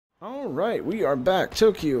Alright, we are back.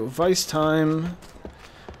 Tokyo Vice time.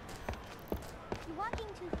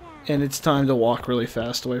 And it's time to walk really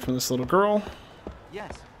fast away from this little girl.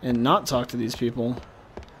 Yes. And not talk to these people.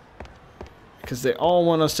 Because they all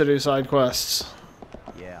want us to do side quests.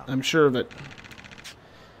 Yeah. I'm sure of it.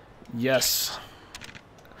 Yes.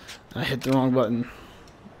 I hit the wrong button.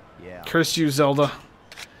 Yeah. Curse you, Zelda.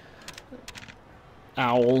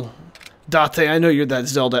 Owl. Date, I know you're that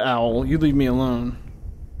Zelda owl. You leave me alone.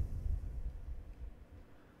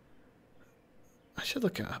 I should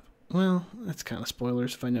look up. Well, that's kind of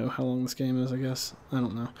spoilers if I know how long this game is, I guess. I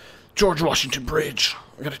don't know. George Washington Bridge.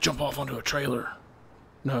 I gotta jump off onto a trailer.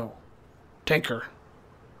 No. Tanker.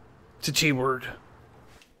 It's a T-word.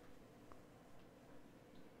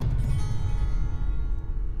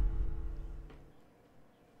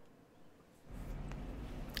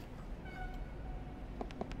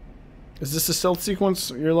 Is this a stealth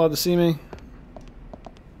sequence? You're allowed to see me?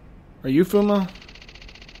 Are you Fuma?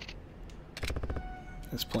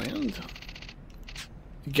 As planned.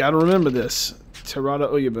 You gotta remember this.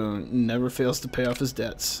 Terada Oyabun never fails to pay off his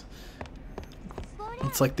debts.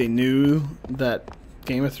 It's like they knew that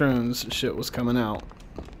Game of Thrones shit was coming out.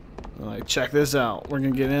 They're like, check this out. We're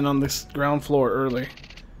gonna get in on this ground floor early.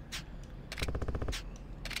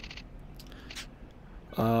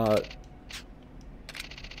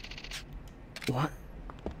 What?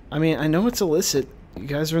 I mean, I know it's illicit. You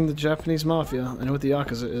guys are in the Japanese mafia. I know what the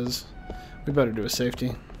Yakuza is. We better do a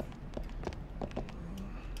safety.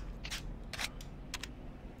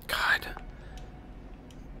 God.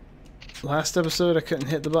 Last episode I couldn't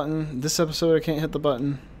hit the button. This episode I can't hit the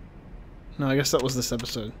button. No, I guess that was this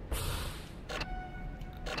episode.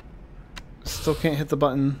 Still can't hit the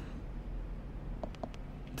button.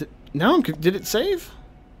 Did it save?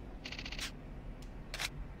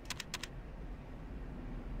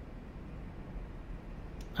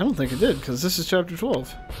 I don't think it did, because this is chapter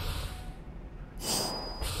 12.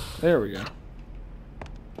 There we go.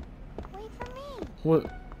 Wait for me.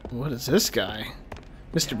 What is this guy?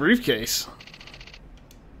 Mr. Briefcase.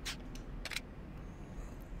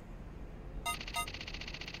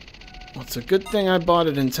 Well, it's a good thing I bought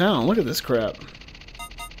it in town. Look at this crap.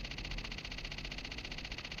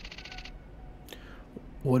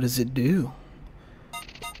 What does it do?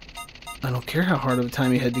 I don't care how hard of a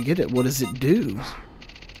time you had to get it. What does it do?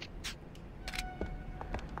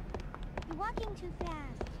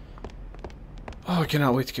 Oh, I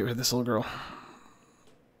cannot wait to get rid of this little girl.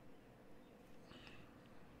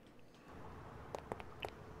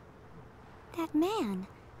 That man.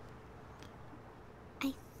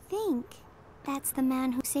 I think that's the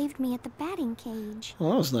man who saved me at the batting cage.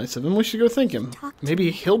 Well, that was nice of him. We should go thank him.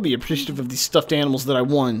 Maybe he'll be appreciative of these stuffed animals that I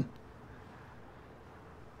won.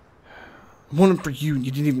 I won them for you.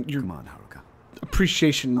 You didn't even... Your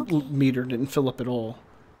appreciation meter didn't fill up at all.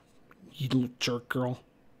 You little jerk girl.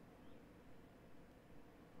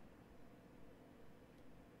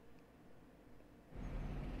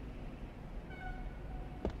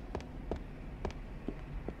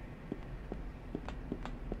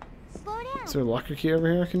 Is there a locker key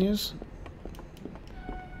over here I can use?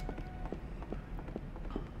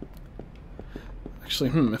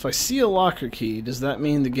 Actually, if I see a locker key, does that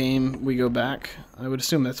mean the game we go back? I would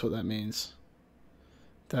assume that's what that means.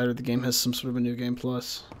 That or the game has some sort of a new game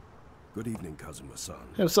plus. Good evening, Kazuma-san.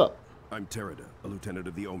 Hey, what's up? I'm Terada, a lieutenant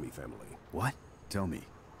of the Omi family. What? Tell me.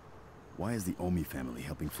 Why is the Omi family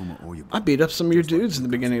helping Fuma Oyaba? I beat up some of your dudes in the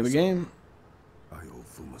beginning of the game. I owe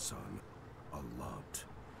Fuma-san a lot.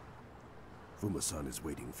 Fuma-san is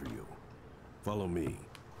waiting for you. Follow me.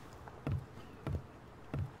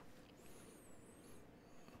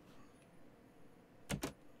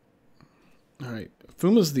 Alright.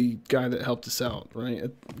 Fuma's the guy that helped us out,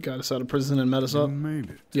 right? Got us out of prison and met us up?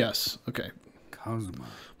 Made it. Yes. Okay. Kazuma.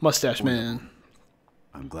 Mustache man.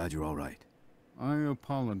 I'm glad you're all right. I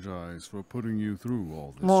apologize for putting you through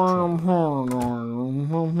all this trouble.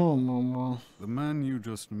 The man you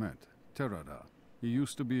just met, Terada, he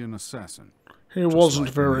used to be an assassin. He wasn't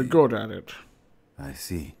very good at it. I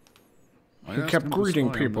see. He kept greeting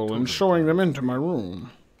people and showing them into my room.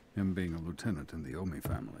 Him being a lieutenant in the Omi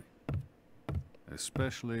family.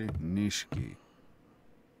 Especially Nishiki.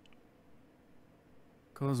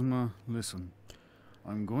 Kazuma, listen.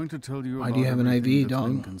 I'm going to tell you Why do you have an IV, that's been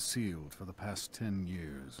dog? concealed for the past 10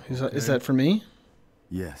 years. Is that for me?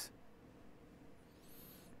 Yes.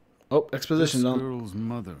 Oh, exposition, This dog. girl's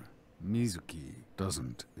mother, Mizuki,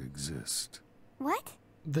 doesn't exist. What?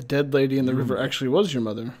 The dead lady in the river actually was your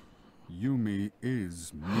mother. Yumi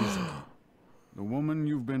is Mizuki. The woman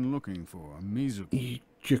you've been looking for, Mizuki,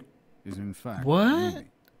 is in fact What?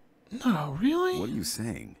 Yumi. No, really? What are you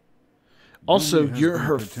saying? Also, Yumi has you're been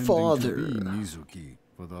her pretending father. to be Mizuki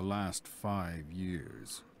for the last 5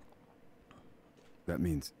 years. That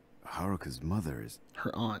means Haruka's mother is...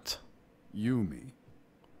 Her aunt. Yumi.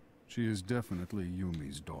 She is definitely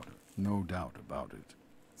Yumi's daughter. No doubt about it.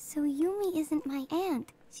 So Yumi isn't my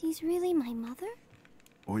aunt. She's really my mother?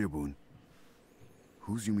 Oyabun.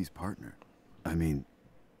 Who's Yumi's partner? I mean,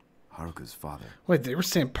 Haruka's father. Wait, they were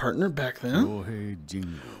saying partner back then? Yohei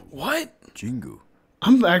Jingu. What? Jingu.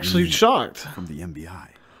 I'm actually shocked. From the MBI.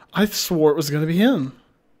 I swore it was going to be him.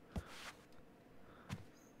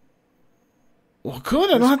 Well, good.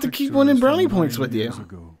 I don't have to keep winning brownie points with you.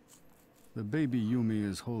 Ago. The baby Yumi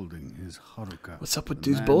is holding is Haruka. What's up with the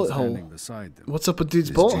dude's man bullet hole? standing beside them. What's up with dude's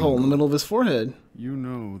Is bullet hole in the Jingu. middle of his forehead? You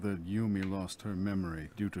know that Yumi lost her memory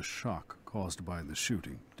due to shock caused by the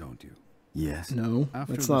shooting, don't you? Yes. No,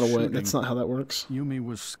 After that's the not a way. shooting, That's not how that works. Yumi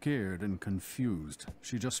was scared and confused.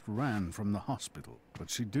 She just ran from the hospital. But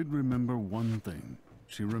she did remember one thing.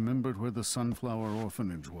 She remembered where the Sunflower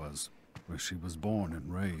Orphanage was, where she was born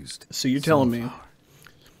and raised. So you're telling me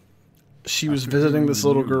she was After visiting hearing this the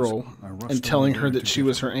little news, girl I rushed and telling over her there that to she get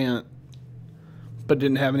was her. her aunt, but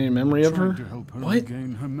didn't have any memory of her? Tried to help her What?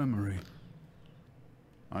 regain her memory.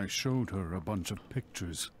 I showed her a bunch of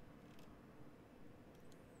pictures.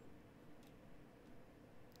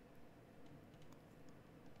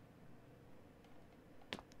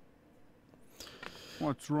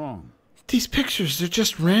 What's wrong? These pictures, they're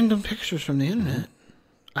just random pictures from the internet.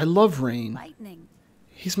 I love Rain. Lightning.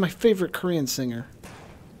 He's my favorite Korean singer.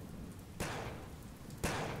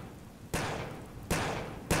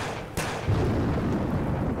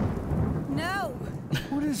 No!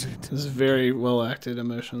 What is it? This is very well acted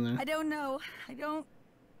emotion there. I don't know. I don't...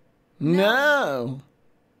 No!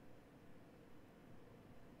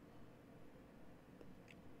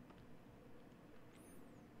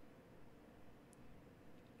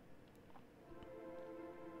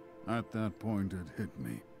 At that point, it hit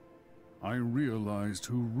me. I realized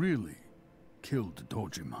who really killed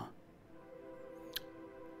Dojima.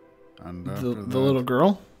 And after The that, little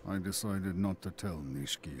girl? I decided not to tell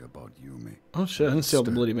Nishiki about Yumi. Oh shit, I didn't see all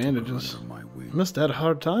the bloody Instead, took her bandages. under my wing. You must have had a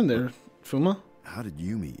hard time there, Fuma. How did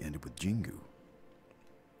Yumi end up with Jingu?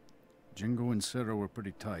 Jingu and Sera were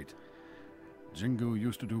pretty tight. Jingu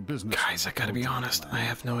used to do business. Guys, I with the gotta be Dojima honest. clan. I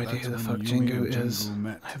have no idea That's who the when fuck Yumi Jingu and is. Jingu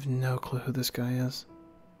met. I have no clue who this guy is.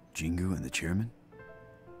 Jingu and the chairman?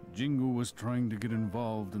 Jingu was trying to get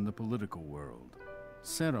involved in the political world.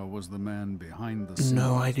 Sera was the man behind the scenes.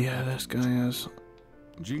 No idea who this guy is.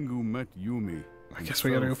 Jingu met Yumi. I and guess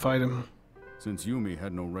we gotta fell go for fight her. him. Since Yumi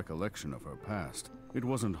had no recollection of her past, it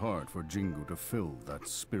wasn't hard for Jingu to fill that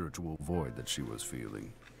spiritual void that she was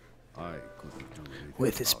feeling. I couldn't do anything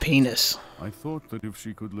With his about it. penis. I thought that if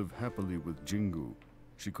she could live happily with Jingu,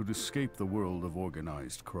 she could escape the world of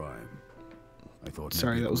organized crime. I thought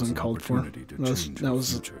Sorry, maybe that it was an uncalled for. opportunity to change That her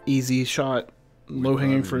was future. easy shot. Low With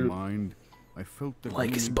hanging that in fruit. mind, I felt that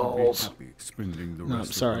Like Yumi his would be balls. happy spending the No,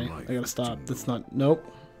 rest sorry. of her life I gotta with stop. Jingu. That's not. Nope.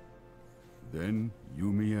 Then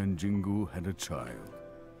Yumi and Jingu had a child,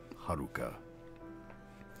 Haruka.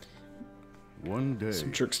 One day,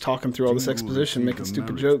 Some jerks talking through all this Jingu exposition, received making a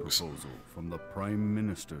stupid marriage jokes. proposal from the Prime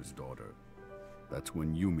Minister's daughter. That's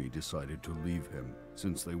when Yumi decided to leave him,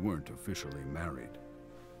 since they weren't officially married.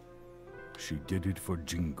 She did it for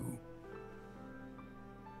Jingu.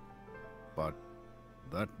 But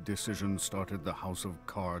that decision started the House of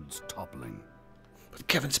Cards toppling. With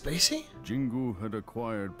Kevin Spacey? Jingu had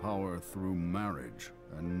acquired power through marriage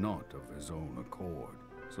and not of his own accord.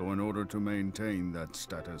 So in order to maintain that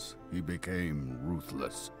status, he became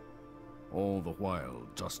ruthless, all the while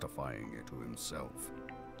justifying it to himself.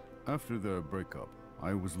 After their breakup,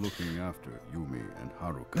 I was looking after Yumi and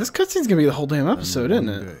Haruka. This cutscene's gonna be the whole damn And episode, one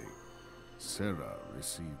isn't it? day, Sera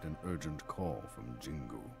received an urgent call from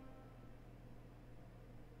Jingu.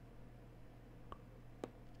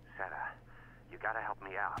 Seta, you gotta help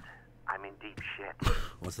me out. I'm in deep shit.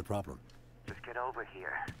 What's the problem? Just get over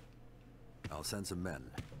here. I'll send some men.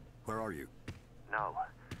 Where are you? No,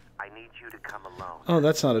 I need you to come alone. Oh,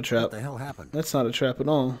 that's not a trap. What the hell happened? That's not a trap at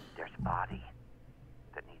all. There's a body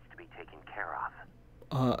that needs to be taken care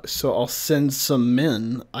of. So I'll send some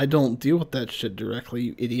men. I don't deal with that shit directly,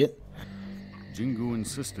 you idiot. Jingu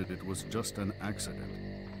insisted it was just an accident.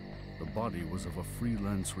 The body was of a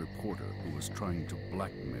freelance reporter who was trying to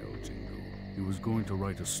blackmail Jingu. He was going to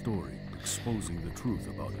write a story exposing the truth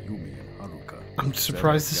about Yumi and Haruka. I'm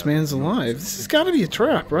surprised this man's alive. This has got to be a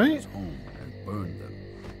trap, right? His home and burned them.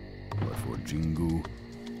 But for Jingu,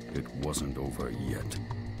 it wasn't over yet.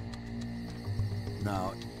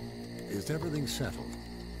 Now, is everything settled?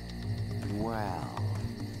 Well,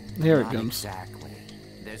 Here it not comes. exactly.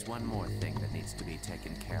 There's one more thing that needs to be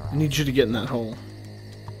taken care I of. need you to get in that hole.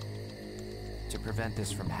 To prevent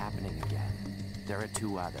this from happening again, there are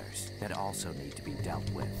 2 others that also need to be dealt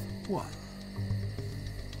with. What?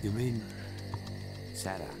 You mean?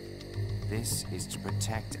 Seta, this is to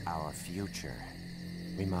protect our future.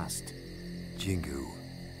 We must. Jingu.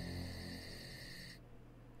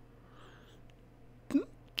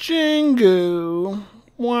 Jingu.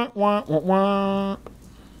 Wah, wah, wah, wah.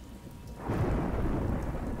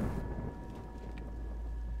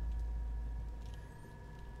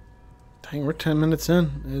 Dang, we're 10 minutes in.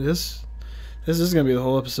 This is gonna be the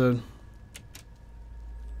whole episode.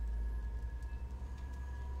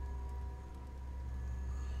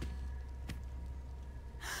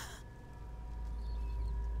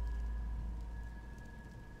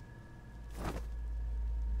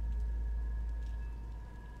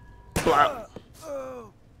 Blah.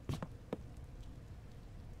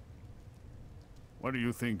 What do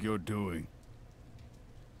you think you're doing?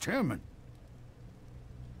 Chairman!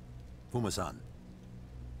 Fumasan,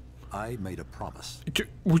 I made a promise.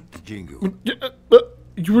 Jingu.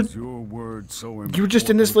 You were Is your word so important? you were just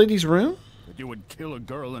in this lady's room? That you would kill a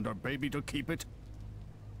girl and her baby to keep it?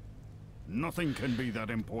 Nothing can be that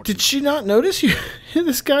important. Did she not notice you?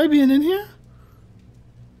 This guy being in here?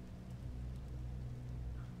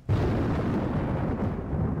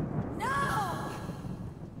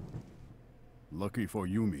 Lucky for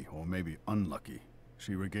Yumi, or maybe unlucky.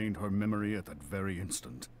 She regained her memory at that very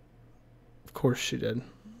instant. Of course she did.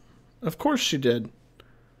 Of course she did.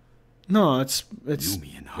 No, it's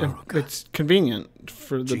Yumi and Haruka. it's convenient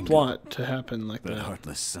for the Jingu. plot to happen like That that.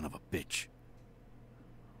 heartless son of a bitch.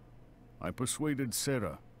 I persuaded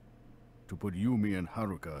Sera to put Yumi and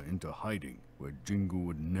Haruka into hiding, where Jingu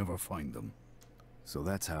would never find them. So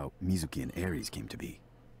that's how Mizuki and Ares came to be.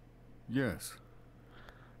 Yes.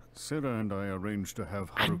 Sera and I arranged to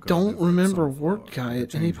have I Haruka don't live at remember Sunflower Wart Guy to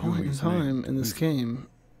at any change point in Yumi's name time to in this Mizuki. game.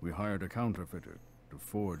 We hired a counterfeiter to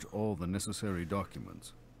forge all the necessary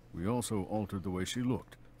documents. We also altered the way she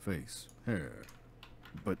looked, face, hair.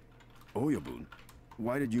 But, Oyabun,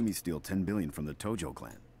 why did Yumi steal 10 billion from the Tojo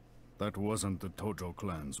clan? That wasn't the Tojo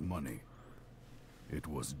clan's money. It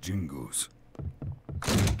was Jingu's.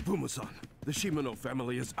 Fumasan, the Shimano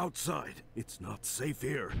family is outside. It's not safe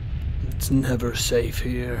here. It's never safe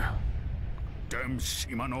here. Damn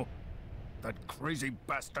Shimano! That crazy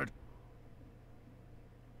bastard!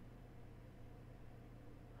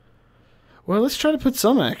 Well, let's try to put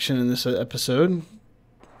some action in this episode.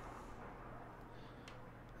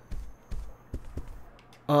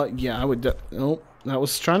 Yeah, I would. Nope, that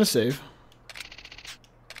was trying to save.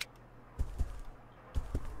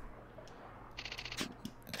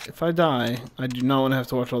 If I die, I do not want to have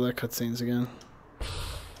to watch all that cutscenes again.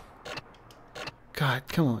 God,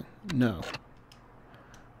 come on. No.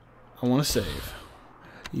 I want to save.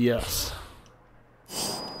 Yes.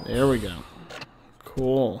 There we go.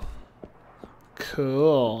 Cool.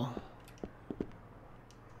 Cool.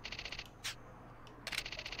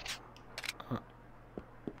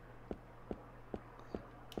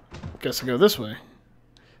 Guess I go this way.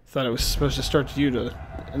 Thought it was supposed to start you to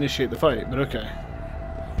initiate the fight, but okay.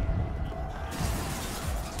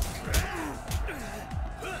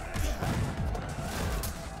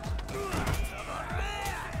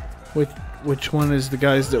 Which one is the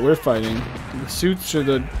guys that we're fighting? The suits or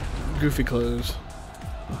the goofy clothes?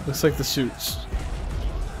 Looks like the suits.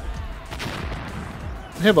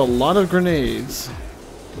 They have a lot of grenades.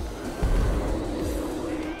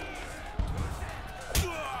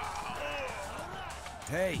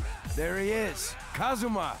 Hey, there he is.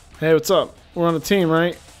 Kazuma. Hey, what's up? We're on a team,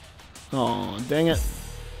 right? Oh, dang it.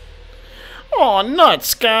 Oh,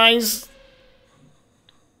 nuts, guys.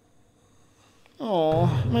 Oh,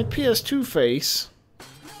 my PS2 face.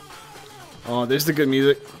 Oh, there's the good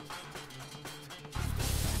music.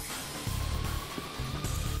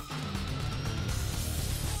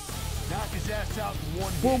 Knock his ass out in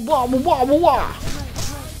one Wah, wah, wah, wah, wah.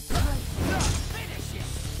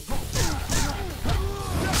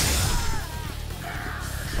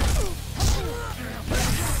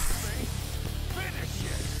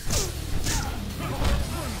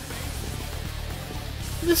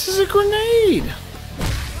 This is a grenade!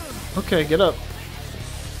 Okay, get up.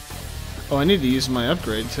 Oh, I need to use my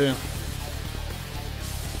upgrade, too.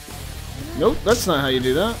 Nope, that's not how you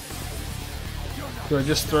do that. Do I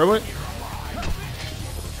just throw it?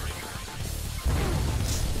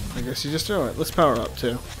 I guess you just throw it. Let's power up,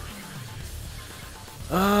 too.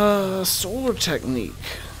 Solar technique.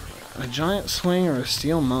 A giant swing or a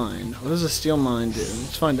steel mine? What does a steel mine do?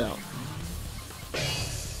 Let's find out.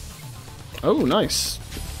 Oh, nice.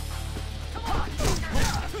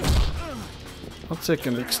 I'll take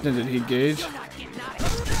an extended heat gauge.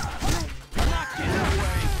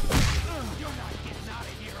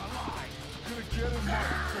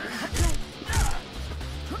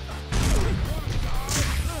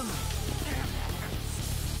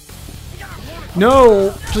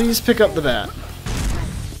 No! Please pick up the bat.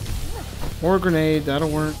 Or a grenade, that'll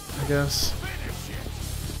work, I guess.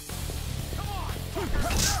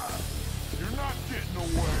 You're not getting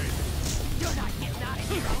away. You're not getting out of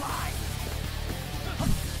here alive.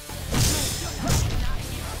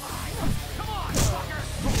 Come on, fucker.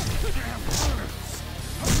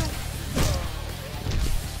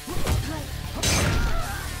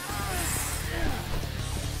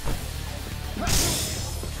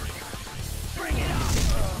 Bring it up.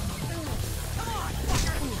 Come on,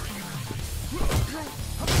 fucker.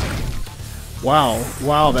 Wow,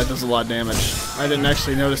 wow, that does a lot of damage. I didn't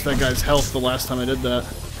actually notice that guy's health the last time I did that.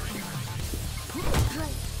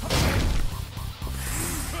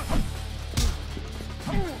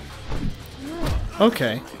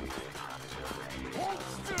 Okay.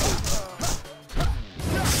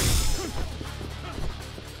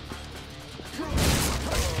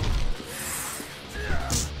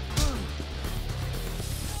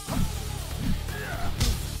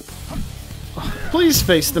 Please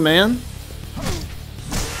face the man.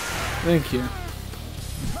 Thank you.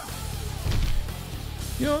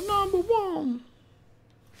 You're number one.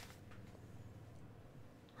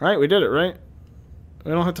 Alright, we did it, right?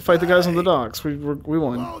 We don't have to fight the guys on the docks. We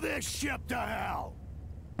won. Blow this ship to hell.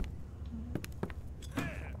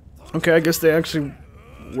 Okay, I guess they actually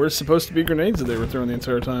were supposed to be grenades that they were throwing the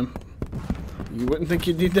entire time. You wouldn't think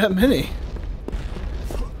you'd need that many.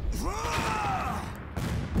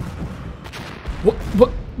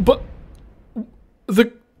 But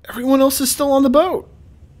everyone else is still on the boat.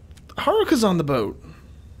 Haruka's on the boat.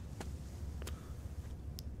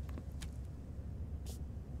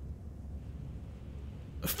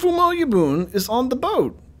 Fumoyabun is on the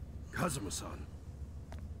boat. Kazuma-san.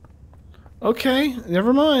 Okay,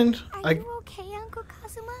 never mind. Are you okay, Uncle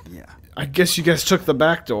Kazuma? Yeah. I guess you guys took the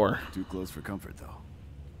back door. Too close for comfort, though.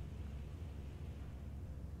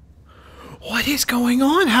 What is going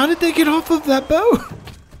on? How did they get off of that boat?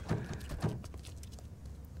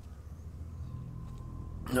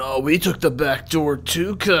 No, we took the back door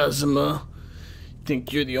too, Kazuma.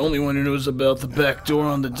 Think you're the only one who knows about the back door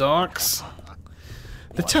on the docks?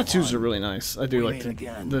 The tattoos are really nice. I do like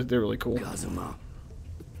them. They're really cool. Kazuma.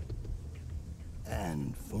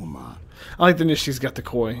 And Fuma. I like the Nishi's got the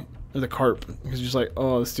koi, or the carp, because you're just like,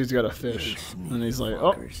 oh, this dude's got a fish. And he's like,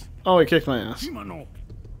 oh, he kicked my ass.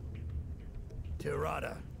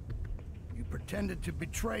 Tirada, you pretended to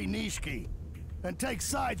betray Nishiki and take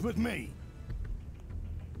sides with me.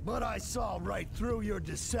 But I saw right through your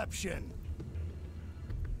deception.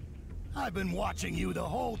 I've been watching you the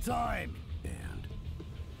whole time. And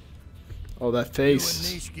Oh, that face.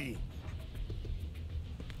 You and Nishiki.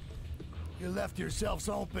 You left yourselves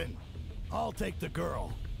open. I'll take the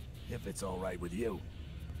girl, if it's all right with you.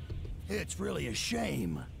 It's really a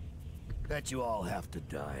shame that you all have to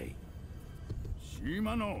die.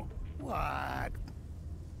 Shimano, What?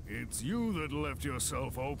 it's you that left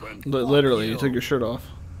yourself open. Literally, you took your shirt off.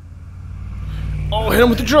 Oh, hit him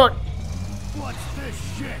with the truck! What's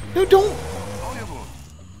this shit? No, don't!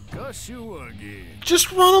 Cuss you again.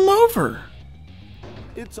 Just run him over!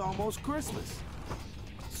 It's almost Christmas,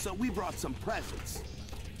 so we brought some presents.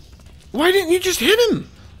 Why didn't you just hit him?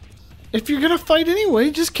 If you're gonna fight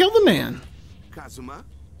anyway, just kill the man. Kazuma,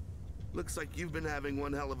 looks like you've been having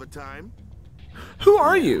one hell of a time. Who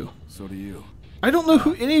are you? So do you. I don't know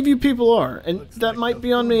who any of you people are, and that might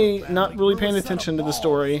be on me not really paying attention to the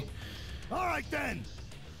story. All right then,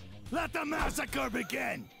 let the massacre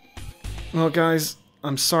begin. Well, guys,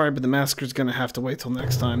 I'm sorry, but the massacre's gonna have to wait till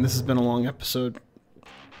next time. This has been a long episode,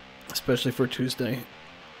 especially for Tuesday.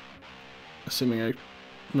 Assuming I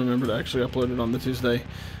remember to actually upload it on the Tuesday.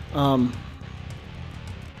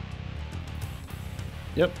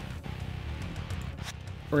 Yep.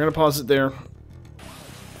 We're gonna pause it there.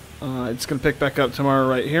 It's gonna pick back up tomorrow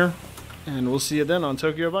right here, and we'll see you then on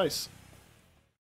Tokyo Vice.